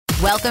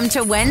Welcome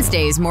to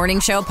Wednesday's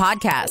Morning Show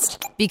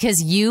podcast,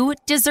 because you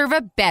deserve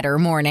a better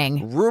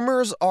morning.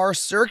 Rumors are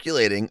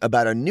circulating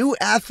about a new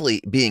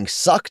athlete being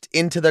sucked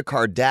into the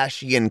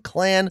Kardashian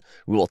clan.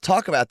 We will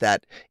talk about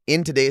that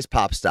in today's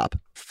Pop Stop.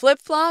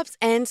 Flip-flops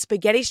and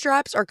spaghetti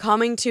straps are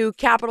coming to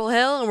Capitol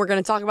Hill, and we're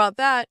going to talk about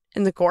that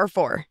in the Core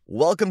 4.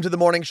 Welcome to the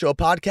Morning Show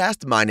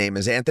podcast. My name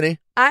is Anthony.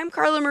 I'm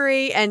Carla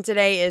Marie, and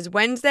today is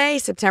Wednesday,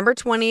 September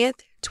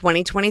 20th,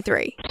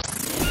 2023.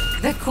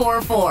 The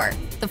Core 4.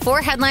 The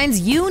 4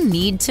 headlines you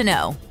need to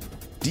know.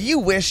 Do you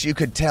wish you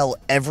could tell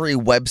every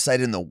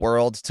website in the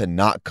world to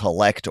not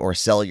collect or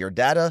sell your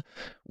data?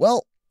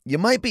 Well, you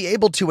might be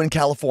able to in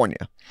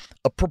California.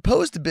 A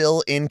proposed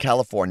bill in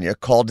California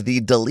called the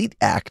Delete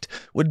Act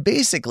would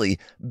basically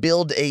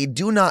build a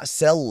do not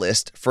sell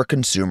list for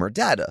consumer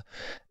data.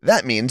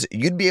 That means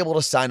you'd be able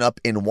to sign up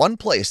in one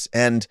place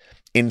and,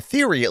 in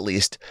theory at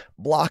least,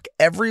 block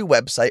every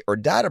website or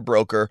data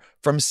broker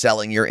from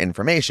selling your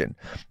information.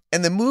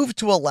 And the move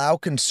to allow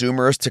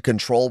consumers to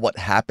control what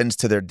happens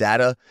to their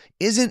data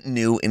isn't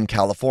new in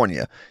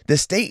California. The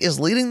state is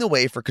leading the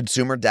way for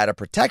consumer data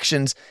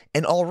protections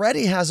and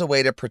already has a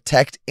way to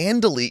protect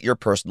and delete your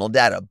personal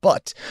data.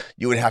 But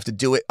you would have to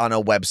do it on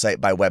a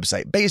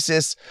website-by-website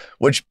basis,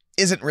 which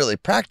isn't really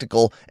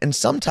practical, and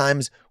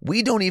sometimes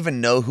we don't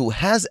even know who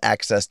has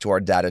access to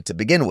our data to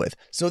begin with.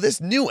 So this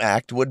new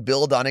act would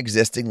build on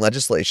existing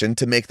legislation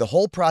to make the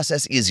whole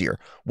process easier,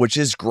 which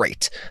is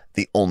great.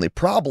 The only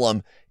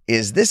problem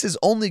is this is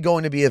only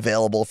going to be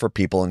available for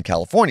people in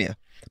California.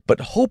 But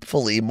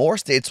hopefully more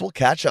states will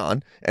catch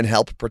on and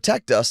help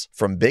protect us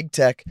from big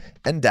tech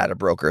and data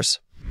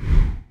brokers.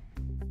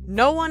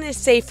 No one is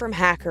safe from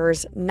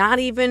hackers, not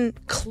even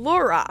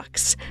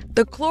Clorox.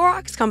 The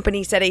Clorox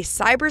company said a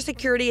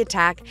cybersecurity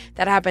attack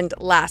that happened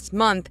last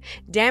month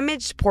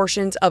damaged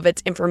portions of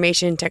its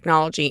information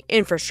technology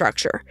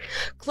infrastructure.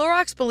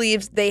 Clorox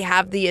believes they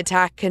have the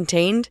attack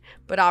contained,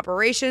 but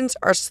operations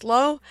are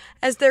slow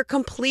as they're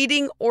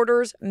completing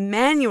orders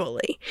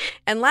manually.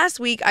 And last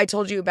week, I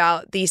told you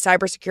about the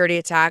cybersecurity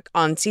attack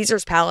on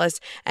Caesars Palace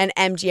and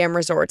MGM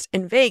Resorts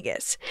in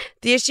Vegas.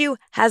 The issue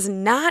has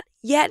not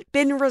yet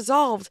been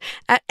resolved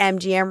at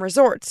MGM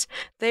Resorts.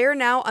 They are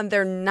now on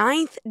their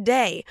 9th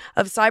day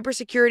of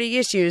cybersecurity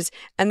issues,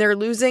 and they're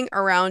losing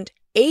around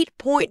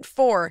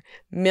 $8.4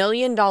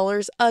 million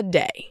a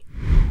day.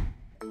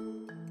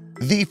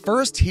 The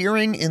first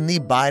hearing in the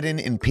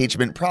Biden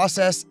impeachment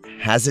process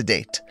has a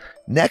date.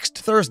 Next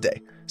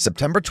Thursday,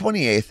 September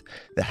 28th,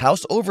 the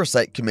House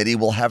Oversight Committee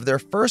will have their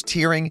first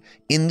hearing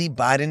in the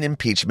Biden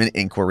impeachment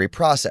inquiry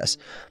process.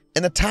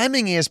 And the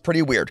timing is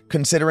pretty weird,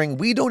 considering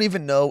we don't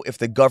even know if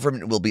the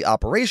government will be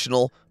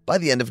operational by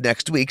the end of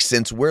next week,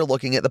 since we're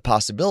looking at the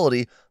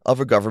possibility of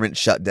a government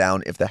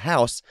shutdown if the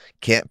House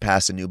can't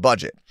pass a new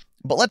budget.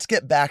 But let's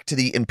get back to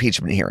the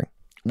impeachment hearing.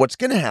 What's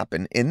going to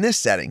happen in this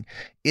setting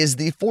is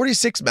the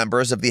 46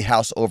 members of the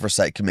House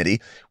Oversight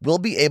Committee will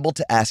be able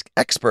to ask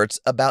experts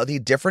about the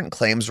different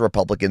claims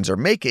Republicans are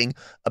making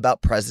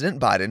about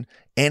President Biden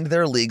and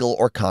their legal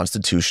or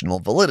constitutional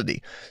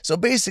validity. So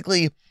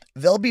basically,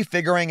 they'll be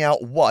figuring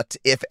out what,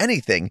 if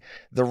anything,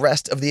 the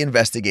rest of the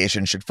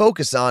investigation should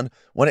focus on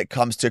when it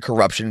comes to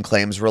corruption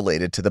claims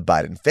related to the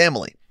Biden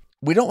family.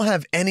 We don't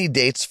have any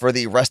dates for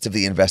the rest of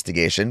the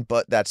investigation,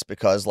 but that's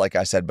because, like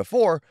I said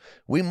before,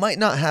 we might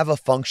not have a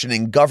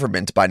functioning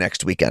government by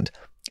next weekend.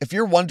 If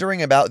you're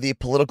wondering about the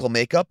political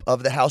makeup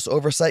of the House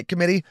Oversight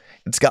Committee,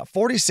 it's got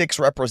 46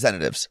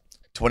 representatives.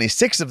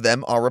 26 of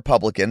them are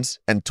Republicans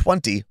and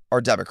 20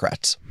 are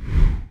Democrats.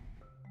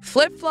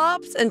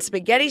 Flip-flops and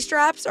spaghetti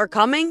straps are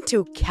coming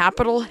to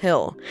Capitol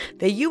Hill.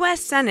 The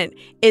U.S. Senate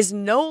is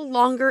no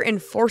longer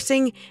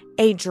enforcing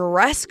a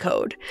dress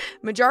code.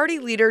 Majority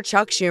Leader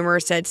Chuck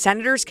Schumer said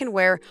senators can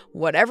wear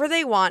whatever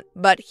they want,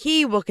 but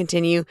he will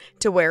continue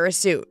to wear a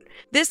suit.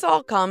 This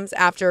all comes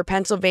after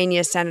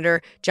Pennsylvania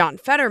Senator John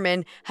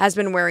Fetterman has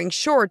been wearing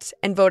shorts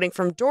and voting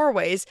from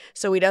doorways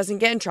so he doesn't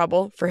get in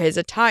trouble for his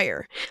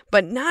attire.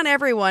 But not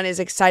everyone is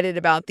excited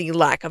about the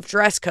lack of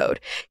dress code.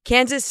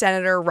 Kansas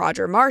Senator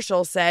Roger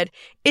Marshall said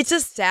it's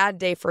a sad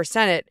day for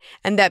Senate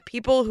and that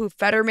people who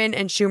Fetterman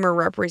and Schumer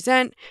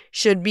represent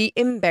should be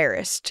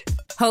embarrassed.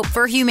 Hope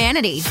for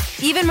humanity.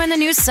 Even when the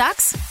news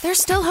sucks, there's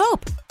still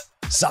hope.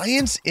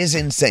 Science is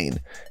insane.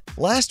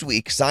 Last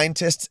week,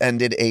 scientists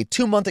ended a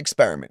 2-month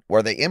experiment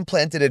where they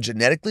implanted a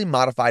genetically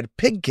modified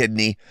pig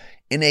kidney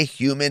in a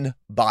human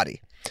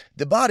body.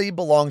 The body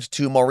belonged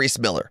to Maurice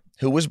Miller,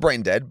 who was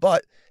brain dead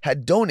but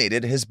had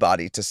donated his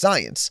body to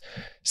science.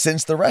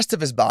 Since the rest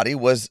of his body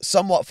was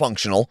somewhat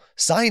functional,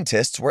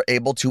 scientists were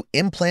able to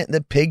implant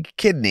the pig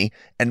kidney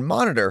and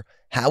monitor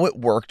how it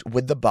worked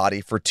with the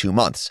body for 2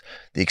 months.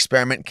 The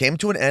experiment came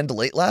to an end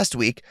late last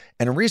week,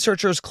 and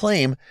researchers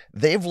claim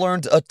they've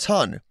learned a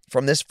ton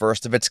from this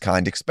first of its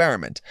kind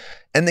experiment.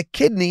 And the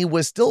kidney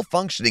was still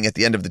functioning at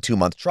the end of the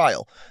 2-month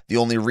trial. The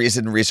only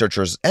reason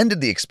researchers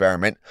ended the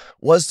experiment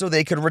was so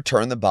they could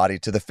return the body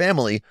to the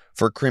family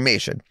for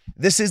cremation.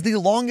 This is the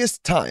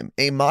longest time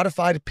a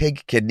modified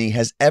pig kidney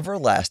has ever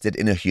lasted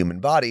in a human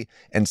body,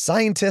 and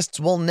scientists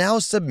will now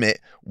submit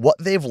what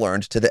they've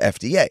learned to the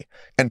FDA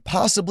and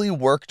possibly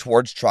work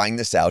towards trying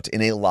this out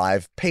in a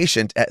live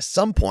patient at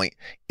some point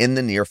in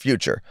the near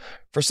future.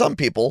 For some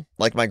people,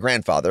 like my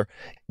grandfather,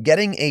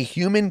 getting a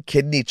human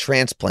kidney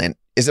transplant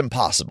is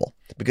impossible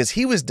because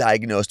he was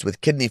diagnosed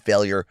with kidney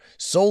failure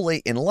so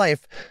late in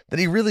life that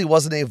he really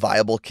wasn't a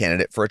viable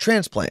candidate for a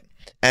transplant.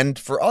 And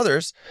for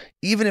others,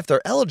 even if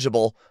they're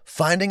eligible,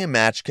 finding a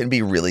match can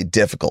be really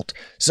difficult.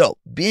 So,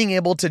 being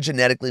able to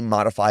genetically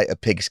modify a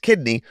pig's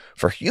kidney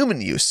for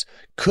human use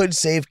could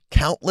save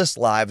countless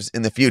lives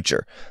in the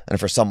future. And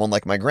for someone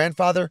like my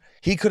grandfather,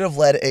 he could have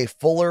led a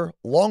fuller,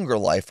 longer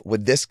life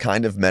with this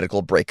kind of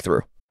medical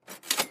breakthrough.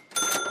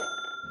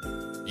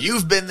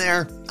 You've been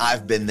there,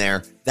 I've been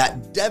there.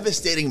 That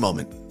devastating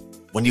moment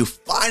when you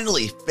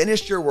finally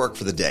finish your work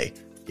for the day.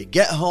 You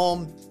get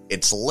home,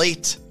 it's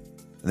late,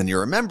 and then you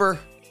remember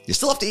you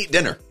still have to eat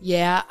dinner.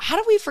 Yeah, how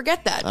do we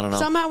forget that? I don't know.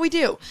 Somehow we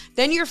do.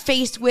 Then you're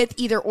faced with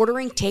either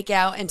ordering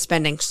takeout and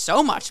spending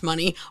so much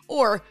money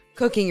or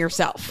cooking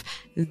yourself.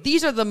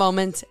 These are the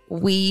moments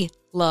we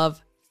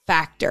love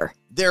Factor.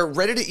 Their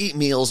ready-to-eat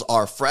meals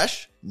are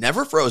fresh,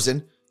 never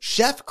frozen,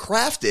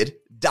 chef-crafted,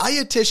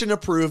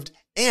 dietitian-approved,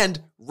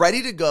 and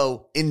ready to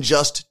go in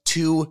just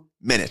 2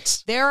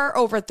 minutes. There are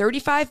over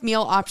 35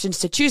 meal options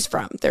to choose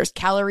from. There's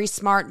Calorie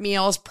Smart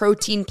meals,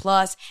 Protein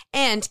Plus,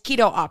 and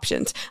keto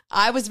options.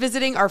 I was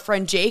visiting our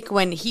friend Jake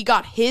when he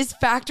got his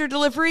Factor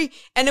delivery,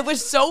 and it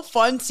was so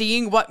fun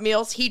seeing what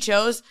meals he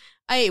chose.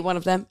 I ate one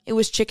of them. It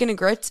was chicken and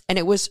grits, and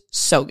it was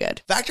so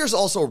good. Factor is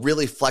also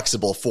really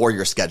flexible for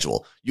your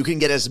schedule. You can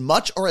get as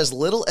much or as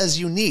little as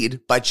you need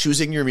by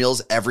choosing your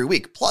meals every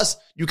week. Plus,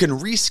 you can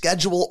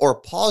reschedule or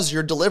pause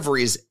your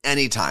deliveries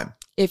anytime.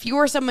 If you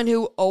are someone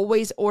who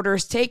always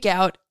orders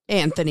takeout,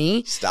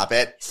 Anthony, Stop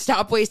it.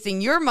 Stop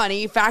wasting your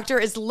money. Factor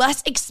is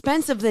less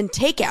expensive than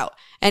takeout,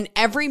 and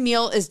every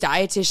meal is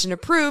dietitian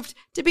approved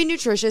to be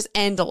nutritious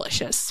and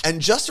delicious.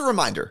 And just a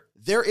reminder,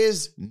 there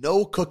is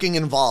no cooking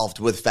involved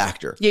with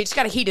Factor. You just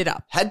got to heat it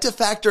up. Head to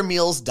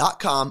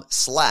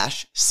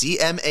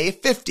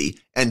factormeals.com/CMA50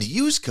 and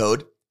use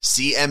code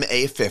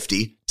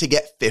CMA50 to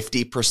get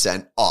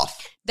 50%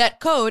 off.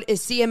 That code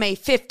is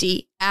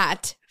CMA50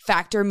 at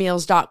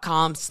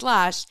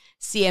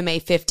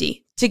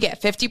factormeals.com/CMA50 to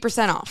get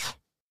 50% off.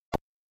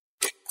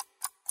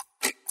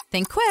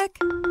 Think quick.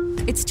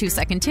 It's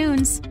 2-second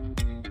tunes.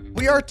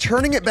 We are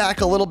turning it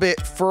back a little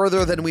bit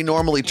further than we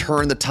normally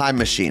turn the time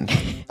machine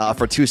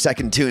for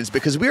 2-second tunes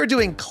because we are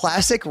doing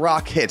classic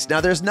rock hits. Now,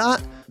 there's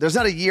not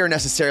a year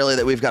necessarily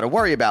that we've got to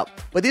worry about,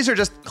 but these are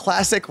just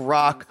classic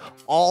rock,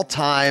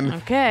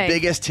 all-time,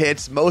 biggest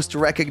hits, most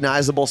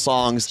recognizable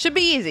songs. Should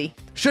be easy.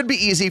 Should be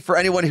easy for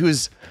anyone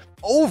who's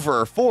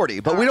over 40,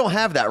 but we don't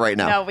have that right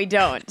now. No, we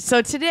don't.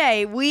 So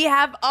today we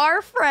have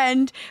our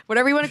friend,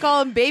 whatever you want to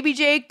call him, Baby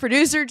Jake,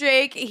 producer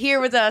Jake,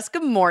 here with us.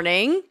 Good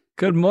morning.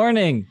 Good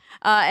morning.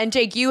 And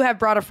Jake, you have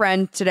brought a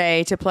friend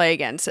today to play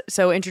against.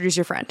 So introduce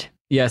your friend.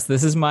 Yes,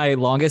 this is my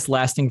longest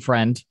lasting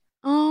friend,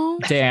 Oh,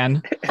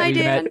 Dan. Hi, We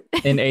Dan.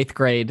 met in 8th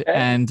grade,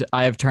 and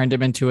I have turned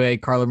him into a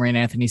Carla Marie and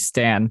Anthony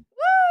stan.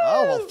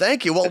 Oh, well,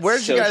 thank you. Well, where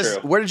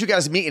did you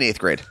guys meet in 8th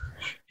grade?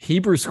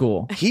 Hebrew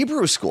school.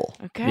 Hebrew school.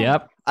 Okay.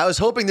 Yep. I was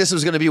hoping this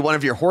was going to be one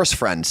of your horse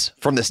friends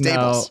from the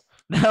stables.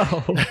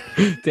 No.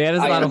 Dan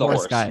is not a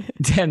horse guy.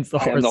 Dan's the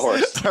horse. I am the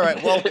horse. All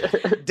right. Well,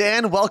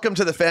 Dan, welcome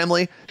to the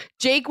family.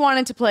 Jake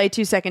wanted to play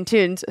 2-second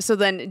tunes, so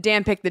then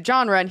Dan picked the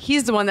genre, and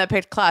he's the one that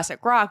picked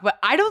classic rock, but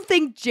I don't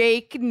think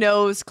Jake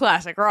knows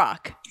classic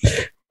rock.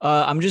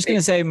 I'm just going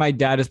to say my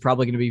dad is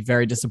probably going to be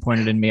very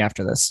disappointed in me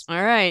after this.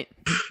 All right.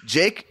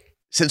 Jake,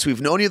 since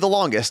we've known you the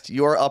longest,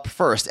 you're up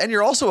first. And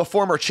you're also a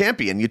former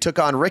champion. You took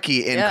on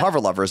Ricky in Cover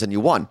Lovers and you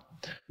won.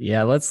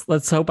 Yeah,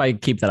 let's hope I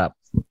keep that up.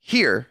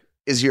 Here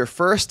is your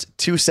first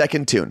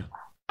 2-second tune.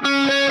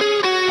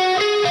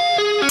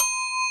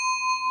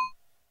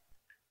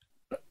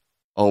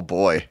 Oh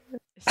boy.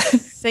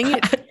 Sing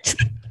it.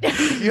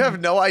 You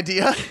have no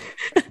idea?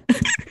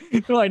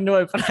 No, I know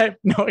it, but I have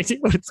no idea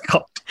what it's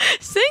called.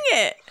 Sing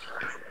it.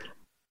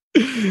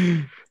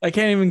 I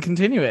can't even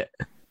continue it.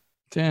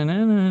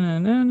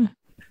 I'm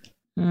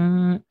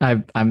gonna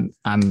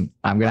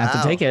have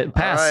to take it.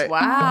 Pass. All right.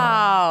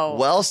 Wow.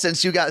 Well,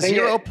 since you got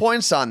 0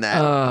 points on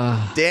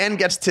that, Dan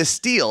gets to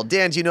steal.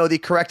 Dan, do you know the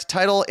correct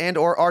title and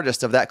or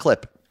artist of that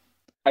clip?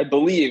 I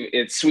believe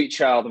it's Sweet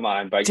Child of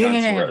Mine by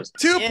Guns N' Roses.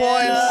 2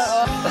 points.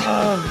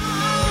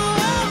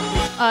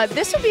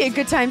 This would be a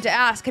good time to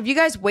ask, have you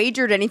guys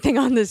wagered anything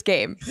on this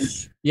game?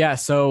 Yeah,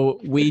 so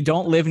we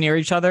don't live near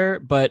each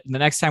other, but the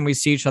next time we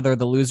see each other,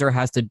 the loser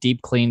has to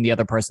deep clean the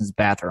other person's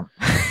bathroom.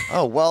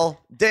 Oh, well,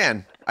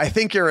 Dan, I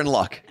think you're in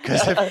luck.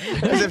 Because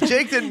if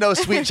Jake didn't know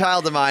Sweet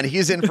Child of Mine,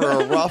 he's in for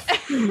a rough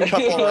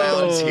couple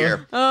rounds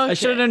here. I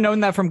should have known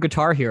that from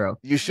Guitar Hero.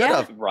 You should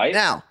have. Right.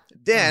 Now,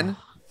 Dan,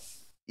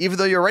 even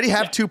though you already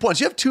have 2 points.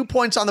 You have 2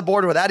 points on the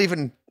board without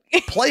even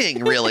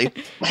playing, really.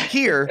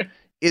 Here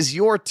is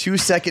your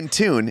 2-second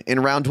tune in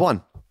round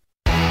 1.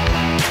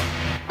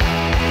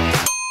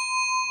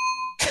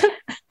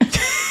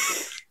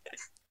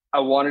 I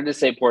wanted to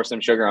say pour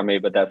some sugar on me,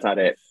 but that's not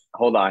it.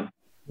 Hold on.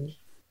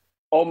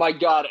 Oh my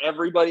God,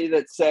 everybody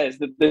that says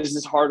that this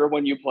is harder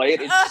when you play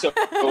it, it's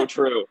so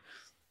true.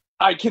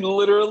 I can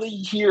literally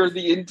hear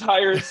the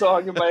entire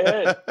song in my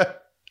head.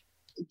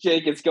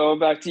 Jake, it's going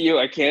back to you.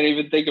 I can't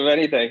even think of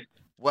anything.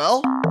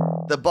 Well,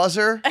 the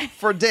buzzer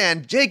for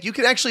Dan. Jake, you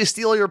can actually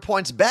steal your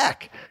points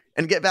back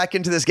and get back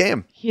into this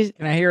game. Can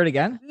I hear it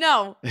again?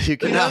 No. You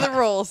We know the cannot.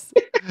 rules.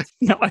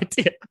 No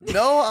idea.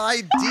 No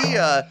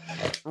idea.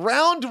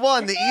 Round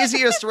 1, the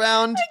easiest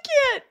round. I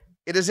can't.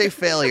 It is a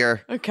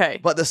failure. Okay.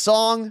 But the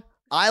song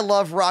I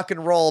Love Rock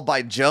and Roll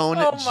by Joan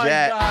Oh my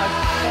Jett.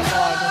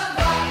 God.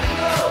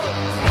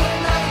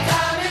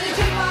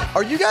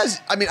 Are you guys,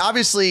 I mean,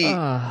 obviously,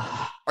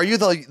 are you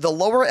the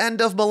lower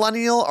end of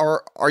millennial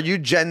or are you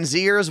Gen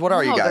Zers? What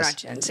are you No, they're guys? not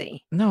Gen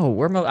Z.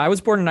 No, I was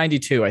born in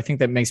 92. I think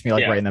that makes me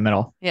like Yeah. right in the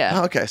middle. Yeah.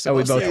 Oh, okay, so Oh, we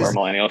most, of both these, We're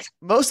millennials.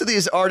 most of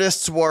these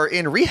artists were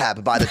in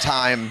rehab by the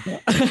time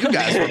you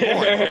guys were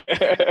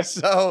born.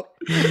 So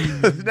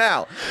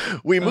now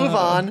we move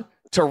on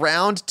to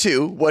round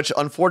 2, which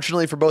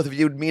unfortunately for both of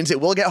you means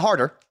it will get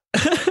harder.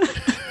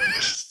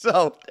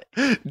 So,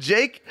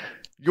 Jake,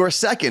 your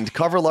second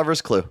cover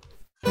lover's clue.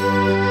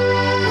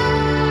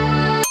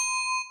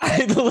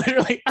 I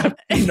literally have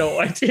no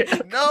idea.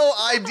 No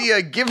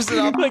idea. Gives it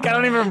up. Like, I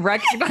don't even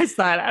recognize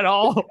that at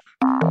all.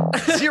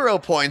 0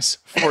 points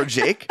for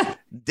Jake.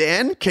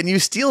 Dan, can you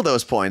steal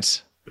those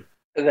points?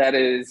 That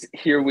is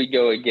Here We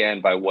Go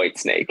Again by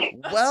Whitesnake.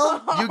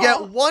 Well, you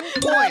get 1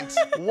 point.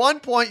 1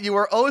 point. You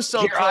were oh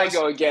so Here I close.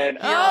 go again.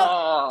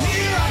 Oh.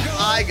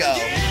 I go.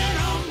 Here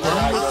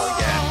I go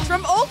again.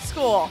 From old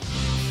school.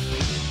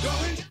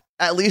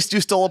 At least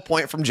you stole a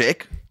point from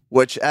Jake,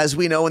 which, as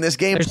we know in this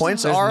game, There's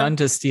points none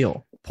to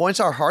steal.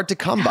 are hard to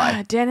come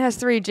by. Dan has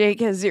 3. Jake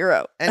has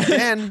 0. And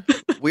then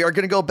we are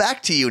going to go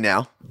back to you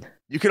now.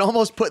 You can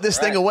almost put this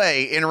thing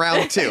away in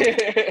round 2.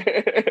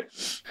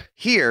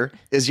 Here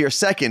is your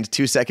second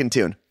 2-second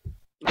tune.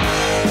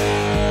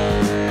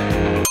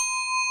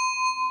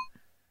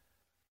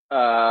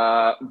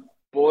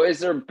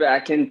 Boys Are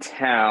Back in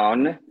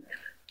Town.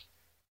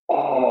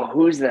 Oh,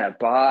 who's that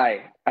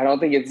by? I don't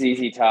think it's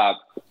ZZ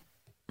Top.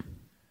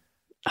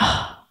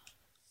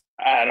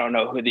 I don't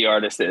know who the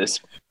artist is.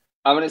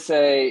 I'm going to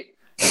say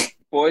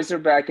Boys Are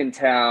Back in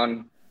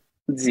Town,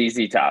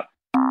 ZZ Top.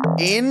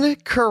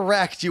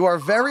 Incorrect. You are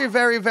very,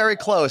 very, very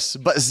close,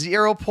 but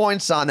 0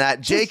 points on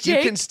that. Jake, you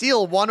Jake? can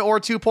steal 1 or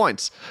 2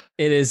 points.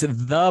 It is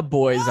The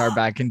Boys Are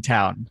Back in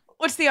Town.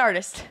 What's the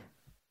artist?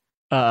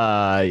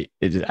 I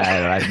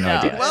have no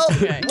idea. Well,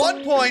 Okay.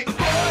 1 point.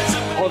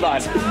 Hold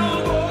on.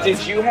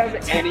 Did you have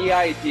any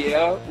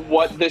idea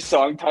what the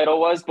song title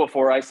was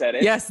before I said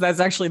it? Yes,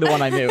 that's actually the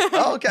one I knew.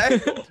 Oh, okay.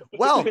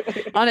 Well,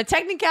 On a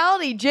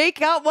technicality, Jake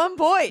got 1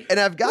 point. and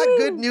I've got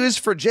good news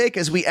for Jake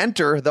as we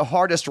enter the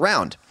hardest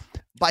round.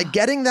 By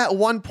getting that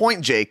 1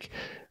 point, Jake,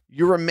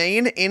 you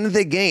remain in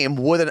the game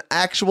with an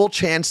actual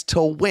chance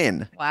to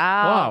win.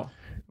 Wow. Wow.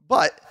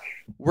 But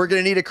we're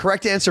going to need a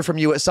correct answer from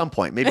you at some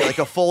point, maybe like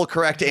a full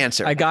correct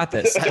answer. I got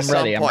this. I'm some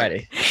ready. I'm point.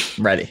 ready.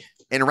 I'm ready.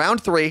 In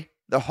round 3,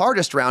 the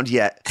hardest round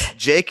yet,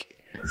 Jake,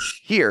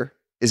 here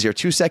is your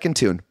 2-second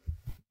tune.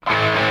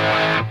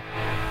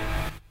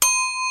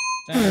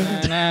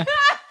 Da-na-na.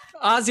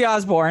 Ozzy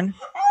Osbourne.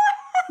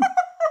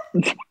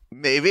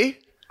 Maybe.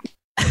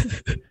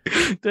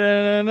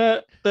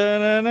 Da-na-na,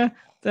 da-na-na,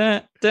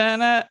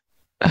 da-na-na.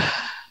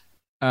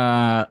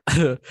 I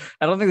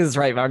don't think this is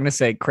right, but I'm going to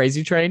say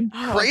Crazy Train.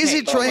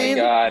 Crazy Oh my Train.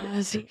 God.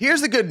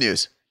 Here's the good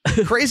news.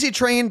 Crazy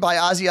Train by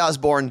Ozzy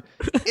Osbourne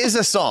is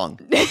a song.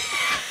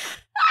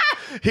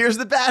 Here's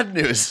the bad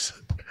news.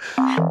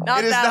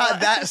 It is not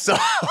that song.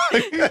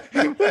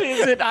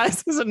 Is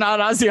it not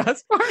Ozzy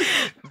Osbourne?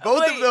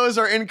 Both of Wait. those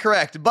are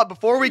incorrect. But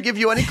before we give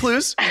you any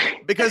clues,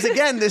 because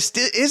again, this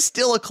is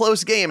still a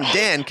close game,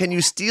 Dan, can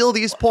you steal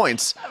these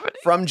points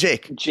from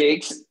Jake?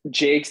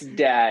 Jake's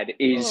dad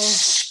is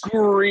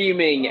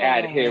screaming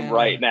at him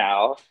right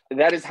now.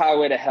 That is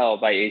Highway to Hell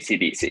by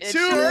AC/DC. It 2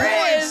 sure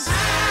points is.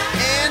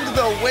 and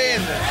the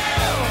win.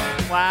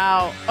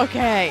 Wow.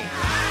 Okay.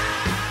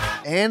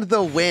 And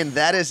the win.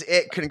 That is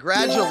it.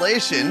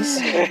 Congratulations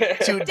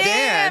to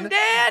Dan.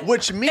 Dan.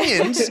 Which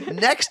means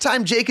next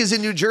time Jake is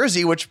in New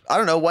Jersey, which I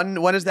don't know, when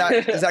is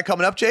that? Is that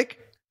coming up, Jake?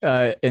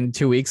 In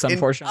 2 weeks,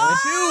 unfortunately. In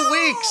 2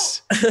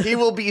 weeks, he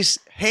will be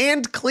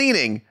hand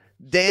cleaning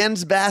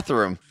Dan's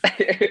bathroom.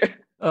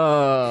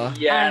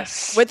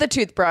 Yes. With a I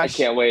toothbrush.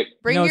 can't wait.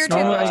 Bring No, your it's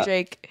normal. toothbrush,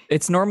 Jake.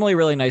 It's normally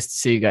really nice to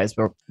see you guys,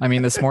 but I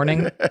mean, this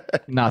morning,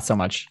 not so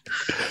much.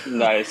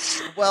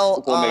 Nice.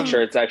 Well, We'll make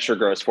sure it's extra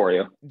gross for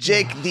you.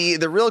 Jake, the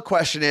real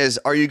question is,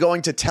 are you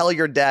going to tell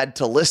your dad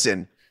to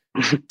listen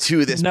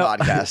to this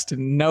podcast.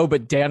 No,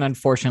 but Dan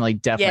unfortunately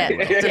definitely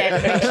will.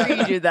 Dan, make sure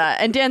you do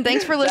that. And Dan,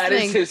 thanks for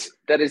listening.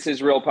 That is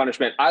his real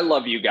punishment. I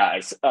love you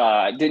guys.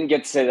 Didn't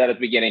get to say that at the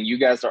beginning. You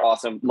guys are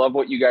awesome. Love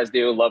what you guys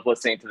do. Love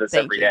listening to this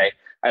every day.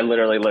 I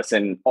literally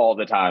listen all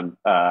the time.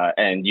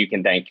 And you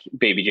can thank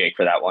Baby Jake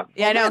for that one.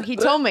 Yeah, I know. He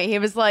told me. He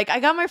was like, I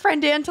got my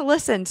friend Dan to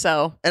listen,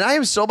 so. And I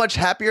am so much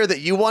happier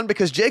that you won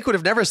because Jake would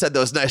have never said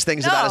those nice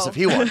things about us if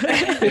he won.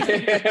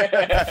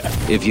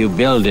 If you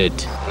build it,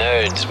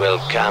 nerds will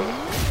come.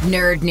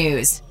 Nerd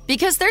news,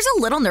 because there's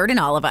a little nerd in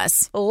all of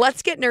us.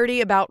 Let's get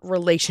nerdy about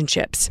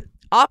relationships.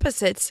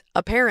 Opposites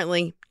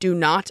apparently do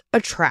not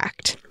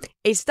attract.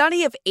 A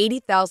study of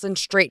 80,000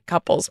 straight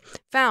couples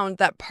found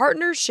that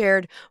partners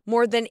shared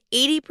more than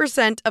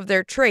 80% of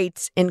their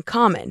traits in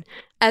common.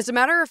 As a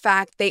matter of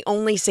fact, they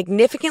only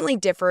significantly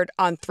differed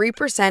on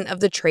 3% of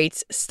the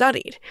traits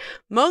studied.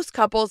 Most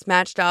couples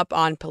matched up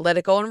on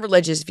political and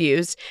religious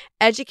views,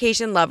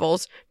 education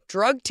levels,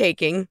 drug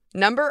taking,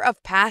 number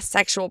of past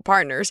sexual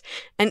partners,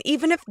 and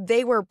even if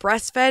they were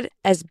breastfed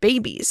as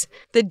babies.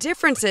 The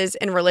differences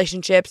in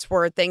relationships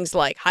were things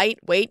like height,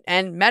 weight,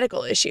 and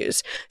medical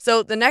issues.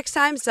 So the next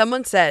time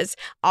someone says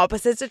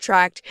opposites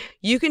attract,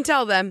 you can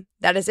tell them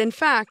that is in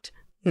fact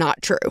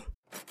not true.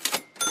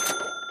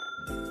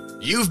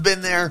 You've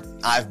been there,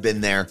 I've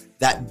been there.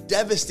 That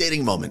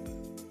devastating moment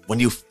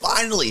when you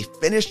finally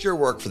finish your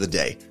work for the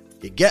day.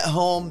 You get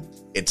home,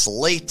 it's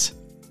late,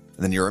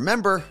 and then you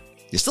remember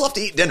you still have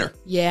to eat dinner.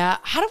 Yeah,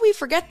 how do we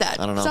forget that?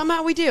 I don't know.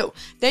 Somehow we do.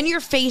 Then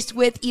you're faced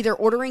with either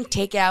ordering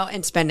takeout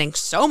and spending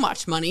so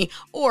much money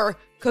or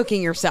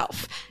cooking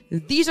yourself.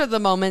 These are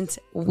the moments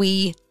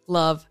we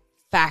love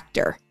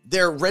Factor.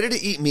 Their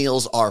ready-to-eat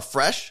meals are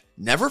fresh,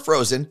 never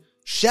frozen,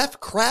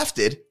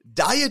 chef-crafted,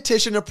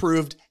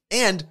 dietitian-approved,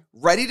 and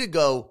ready to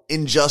go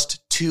in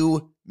just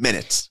 2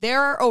 minutes.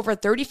 There are over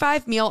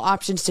 35 meal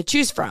options to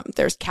choose from.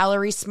 There's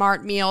Calorie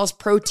Smart meals,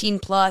 Protein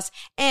Plus,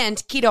 and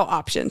keto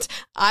options.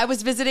 I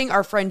was visiting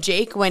our friend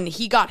Jake when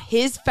he got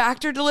his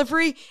Factor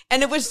delivery,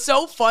 and it was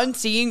so fun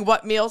seeing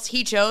what meals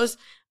he chose.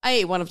 I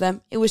ate one of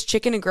them. It was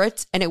chicken and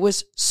grits, and it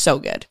was so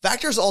good.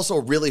 Factor is also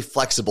really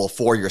flexible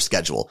for your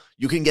schedule.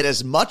 You can get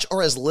as much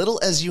or as little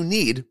as you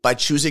need by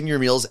choosing your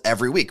meals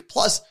every week.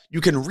 Plus, you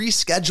can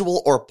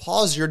reschedule or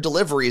pause your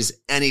deliveries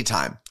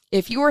anytime.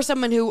 If you are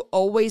someone who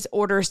always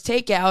orders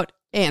takeout,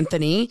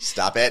 Anthony,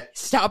 Stop it.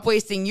 Stop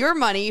wasting your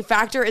money.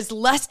 Factor is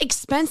less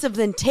expensive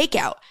than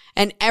takeout,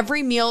 and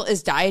every meal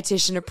is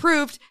dietitian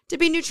approved to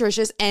be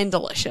nutritious and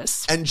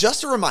delicious. And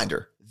just a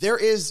reminder, there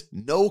is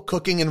no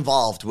cooking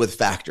involved with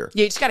Factor.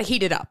 You just got to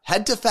heat it up.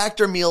 Head to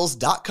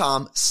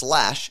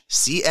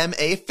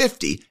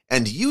factormeals.com/CMA50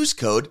 and use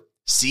code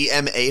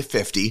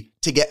CMA50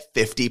 to get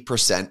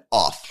 50%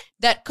 off.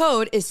 That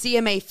code is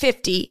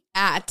CMA50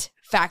 at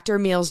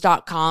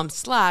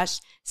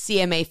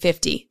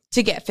factormeals.com/CMA50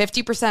 to get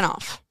 50%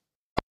 off.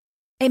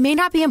 It may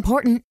not be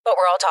important, but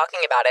we're all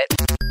talking about it.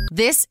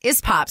 This is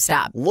Pop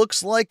Stop.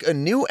 Looks like a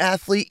new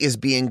athlete is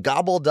being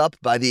gobbled up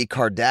by the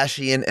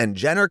Kardashian and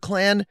Jenner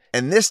clan,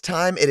 and this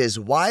time it is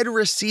wide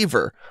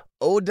receiver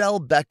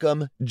Odell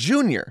Beckham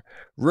Jr.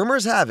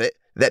 Rumors have it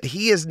that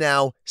he is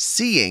now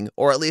seeing,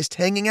 or at least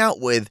hanging out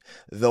with,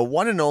 the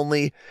one and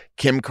only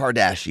Kim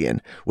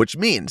Kardashian, which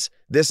means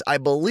this, I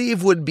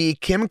believe, would be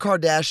Kim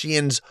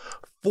Kardashian's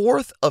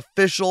fourth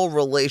official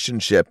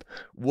relationship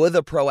with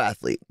a pro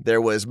athlete.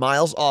 There was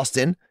Miles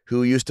Austin,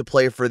 who used to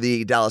play for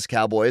the Dallas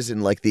Cowboys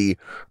in like the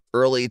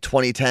early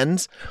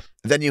 2010s.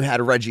 Then you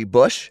had Reggie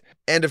Bush,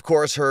 and of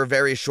course her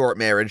very short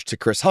marriage to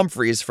Chris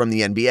Humphries from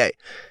the NBA.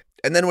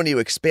 And then when you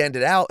expand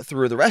it out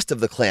through the rest of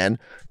the clan,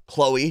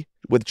 Khloe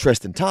with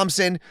Tristan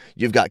Thompson,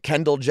 you've got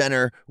Kendall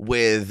Jenner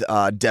with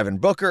Devin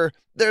Booker.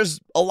 There's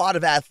a lot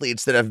of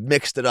athletes that have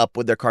mixed it up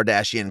with their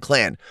Kardashian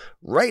clan.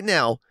 Right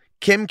now,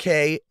 Kim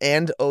K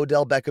and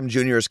Odell Beckham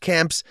Jr.'s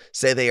camps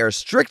say they are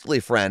strictly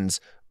friends,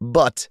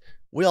 but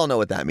we all know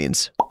what that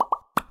means.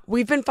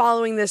 We've been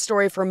following this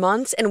story for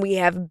months, and we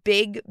have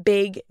big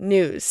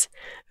news.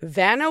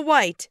 Vanna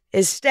White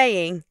is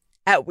staying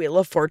at Wheel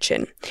of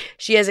Fortune.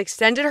 She has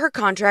extended her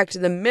contract to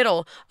the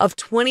middle of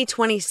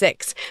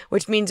 2026,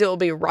 which means it will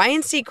be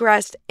Ryan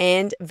Seacrest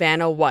and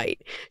Vanna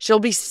White. She'll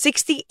be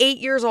 68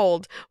 years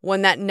old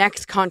when that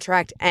next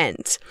contract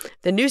ends.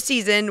 The new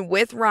season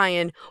with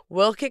Ryan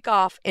will kick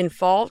off in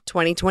fall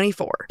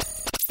 2024.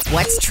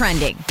 What's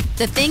trending?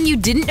 The thing you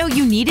didn't know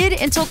you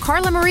needed until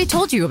Carla Marie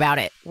told you about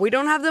it. We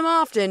don't have them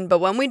often, but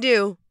when we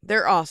do,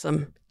 they're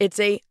awesome. It's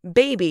a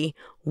baby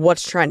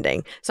what's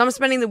trending. So I'm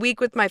spending the week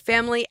with my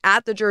family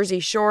at the Jersey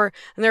Shore,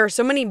 and there are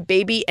so many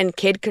baby and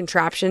kid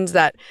contraptions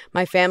that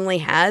my family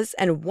has,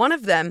 and one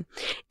of them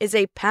is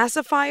a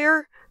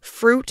pacifier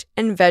fruit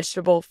and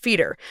vegetable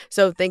feeder.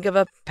 So think of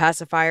a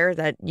pacifier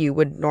that you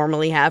would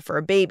normally have for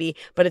a baby,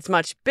 but it's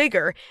much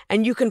bigger,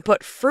 and you can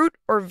put fruit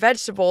or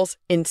vegetables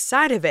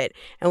inside of it,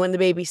 and when the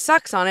baby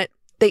sucks on it,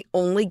 they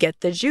only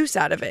get the juice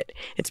out of it.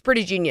 It's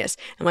pretty genius.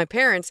 And my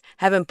parents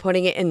have been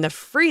putting it in the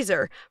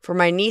freezer for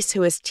my niece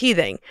who is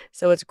teething,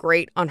 so it's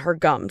great on her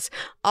gums.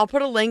 I'll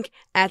put a link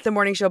at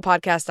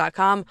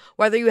themorningshowpodcast.com.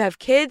 Whether you have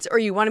kids or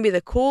you want to be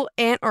the cool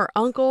aunt or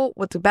uncle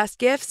with the best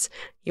gifts,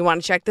 you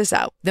want to check this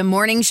out. The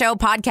Morning Show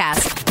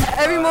Podcast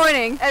Every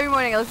morning I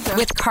listen to it.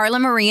 with Carla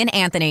Marie and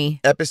Anthony.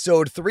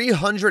 Episode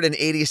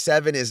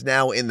 387 is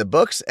now in the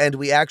books, and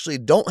we actually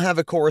don't have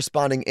a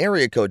corresponding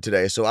area code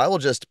today, so I will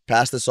just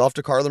pass this off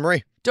to Carla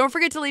Marie. Don't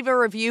forget to leave a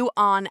review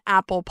on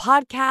Apple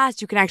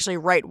Podcasts. You can actually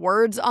write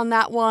words on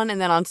that one.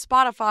 And then on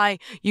Spotify,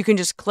 you can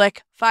just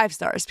click 5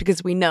 stars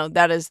because we know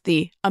that is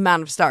the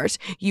amount of stars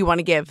you want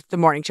to give the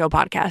Morning Show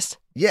Podcast.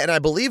 Yeah, and I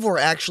believe we're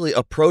actually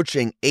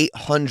approaching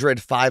 800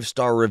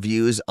 5-star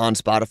reviews on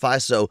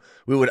Spotify, so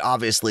we would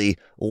obviously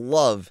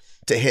love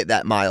to hit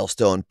that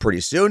milestone pretty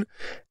soon.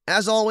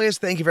 As always,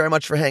 thank you very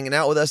much for hanging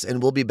out with us,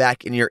 and we'll be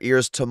back in your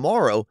ears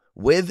tomorrow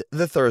with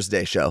The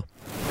Thursday Show.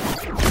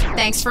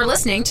 Thanks for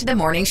listening to the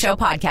Morning Show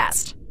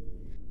Podcast.